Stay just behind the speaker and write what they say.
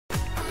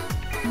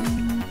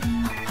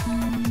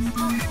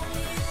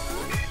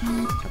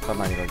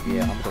잠깐만, 이거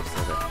위에 아무도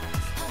없어야 돼.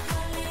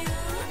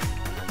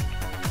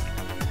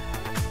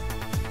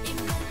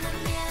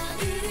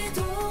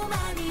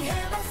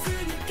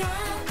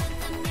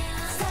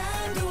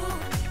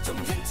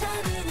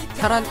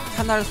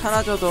 탄알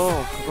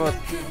사라져도 그거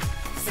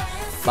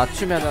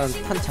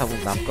맞추면은 탄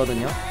자국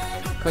남거든요.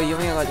 그거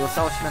이용해가지고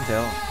싸우시면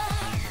돼요.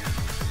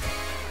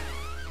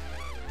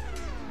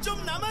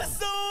 좀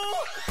남았어.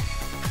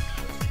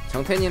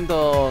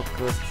 정태님도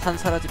그 탄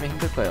사라지면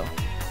힘들 거예요.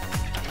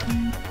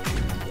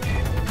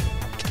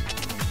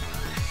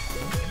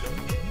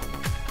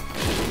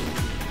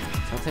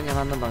 정태님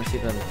하는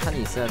방식은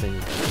탄이 있어야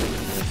되니까.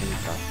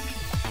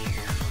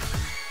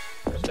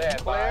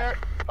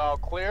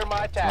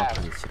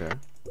 정확한 위치를.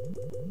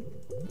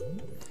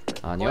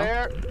 아니요.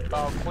 얘는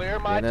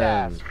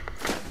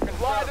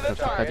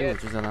그렇게까지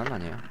우주선은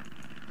아니에요.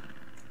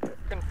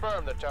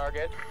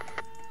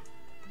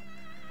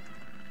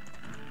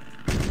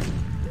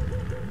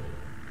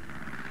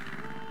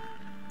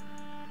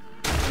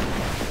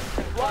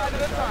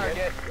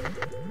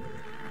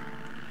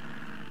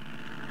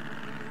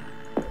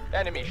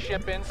 Enemy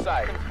ship in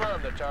sight.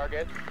 Confirm the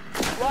target.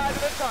 Fly to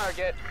the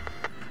target.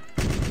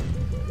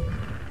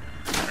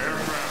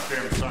 Aircraft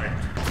in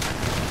sight.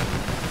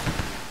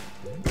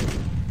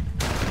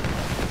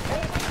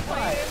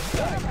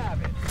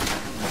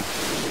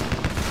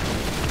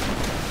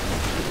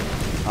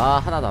 아,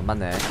 하나도 안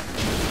맞네.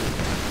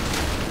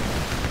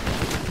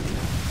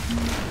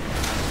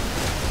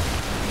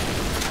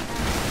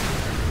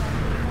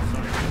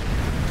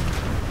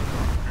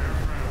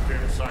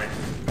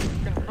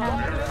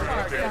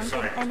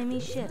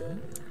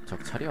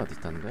 적찰이 어디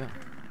있다는 거야?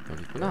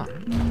 여기 있구나.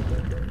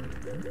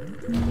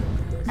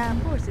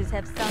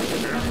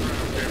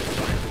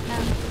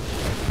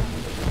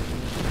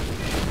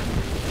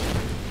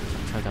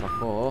 잘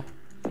잡았고.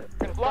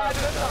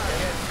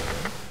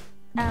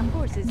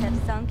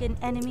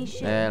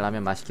 네,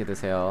 라면 맛있게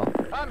드세요.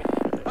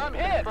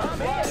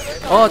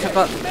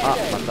 잠깐. 아,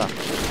 맞다.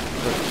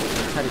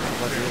 적찰이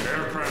죽어가지고.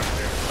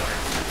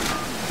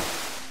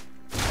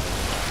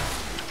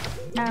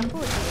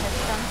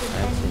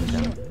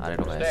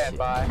 아래로 가야지.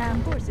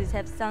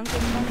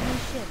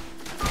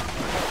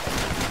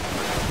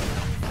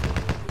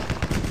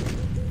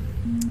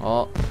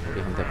 우리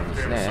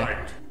현대분이시네.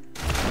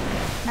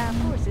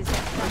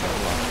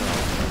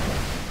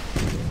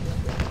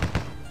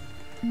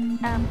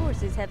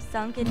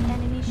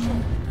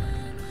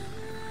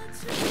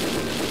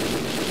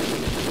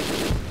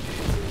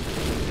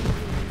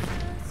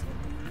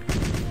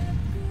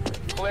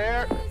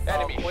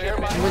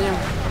 신부님,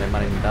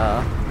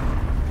 오랜만입니다.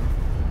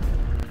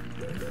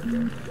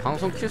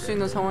 방송 킬 수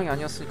있는 상황이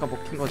아니었으니까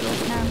못 킨 거죠.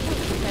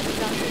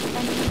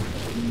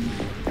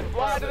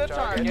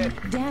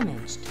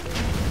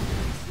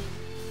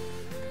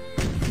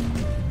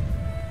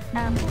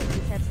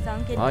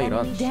 아,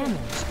 이런.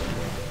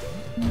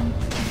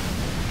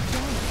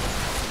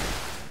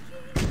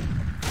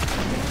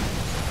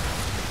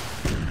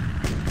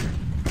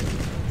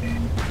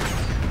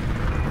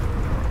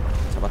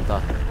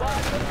 잡았다.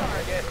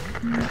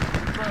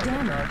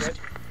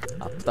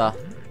 아프다.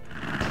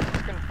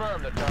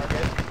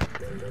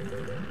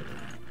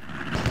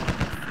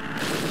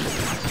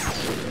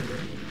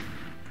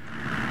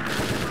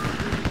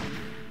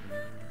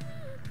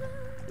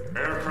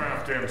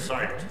 Aircraft in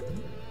sight.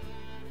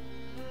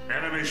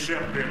 Enemy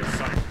ship in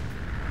sight.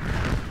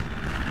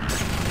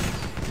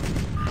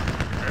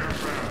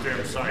 Aircraft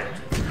in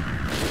sight.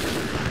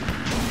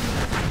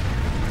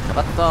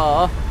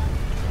 잡았다.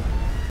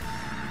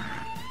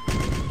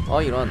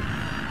 이런.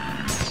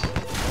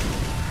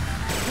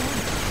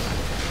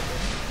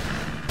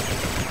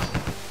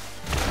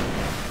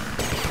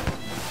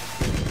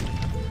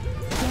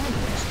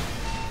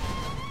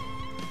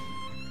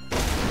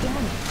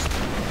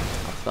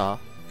 아프다.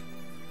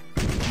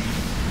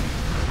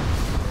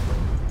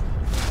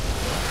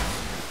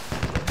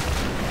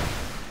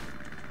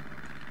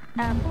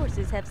 Our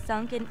forces have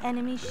sunk an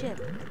enemy ship.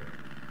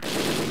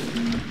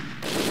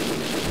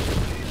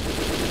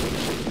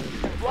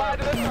 Fly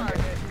to the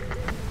target.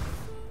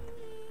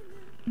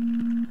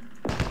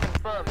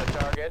 Confirm the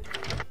target.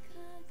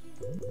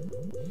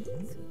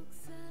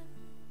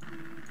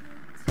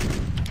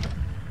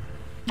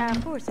 Our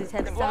forces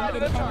have sunk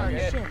an enemy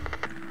ship.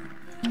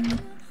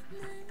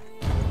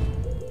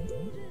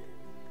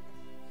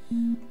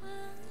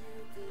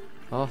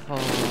 어허.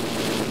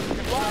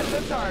 Fly to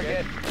the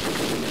target.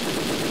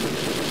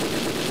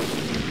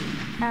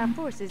 Our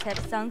forces have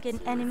sunk an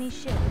enemy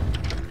ship.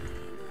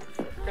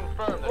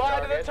 Confirm the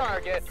Fly target. To the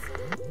target.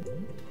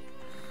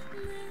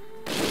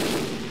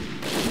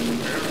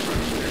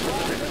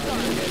 Fly to the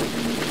target.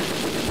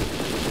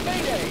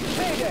 Mayday!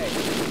 Mayday!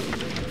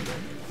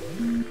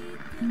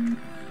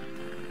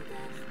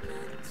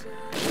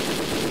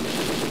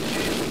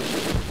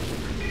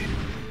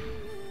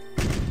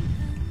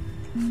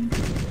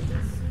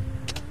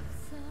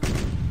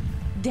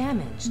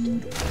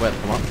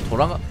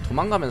 뭐야,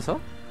 도망가면서?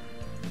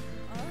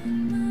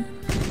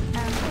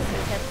 Our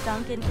forces have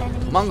sunk in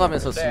enemy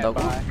도망가면서 Stand 쓴다고?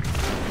 by.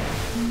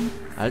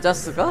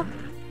 알자스가?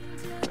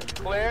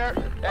 Clear.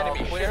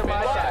 Enemy ship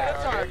inside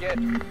the target.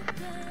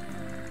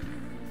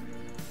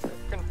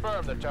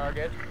 Confirm the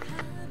target.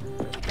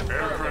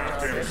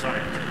 Aircraft in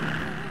sight.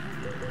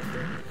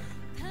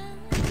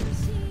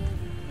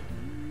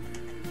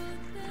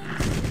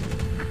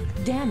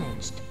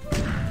 Damaged.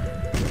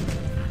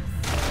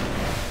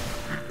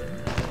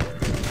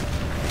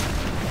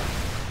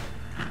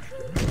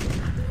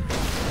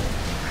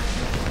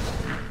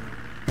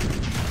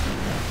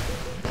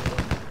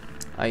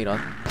 아 이런.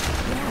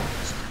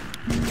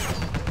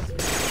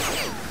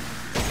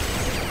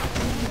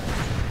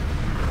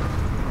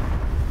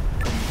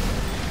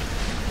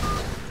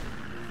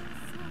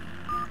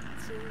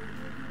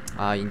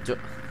 아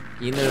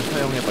인을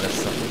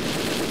허용해버렸어.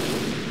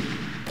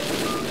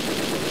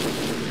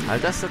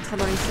 알자스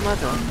터널이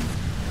심하죠.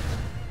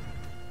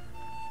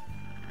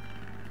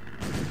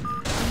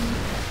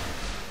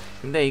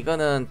 근데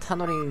이거는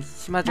타노링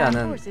심하지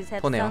않은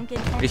포네요.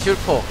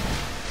 리슐포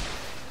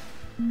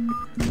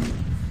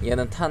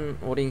얘는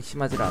탄오링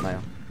심하지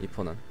않아요. 이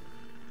포는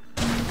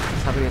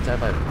사거리가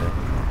짧아요. 근데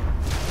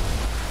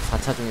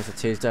 4차 중에서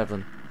제일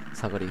짧은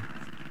사거리.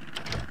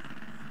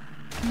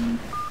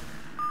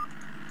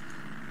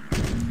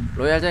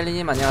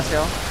 로얄젤리님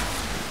안녕하세요.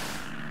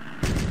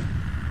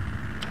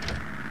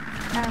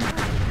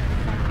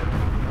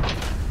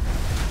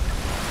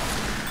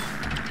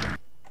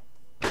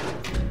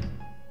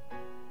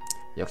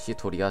 역시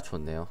도리아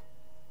좋네요.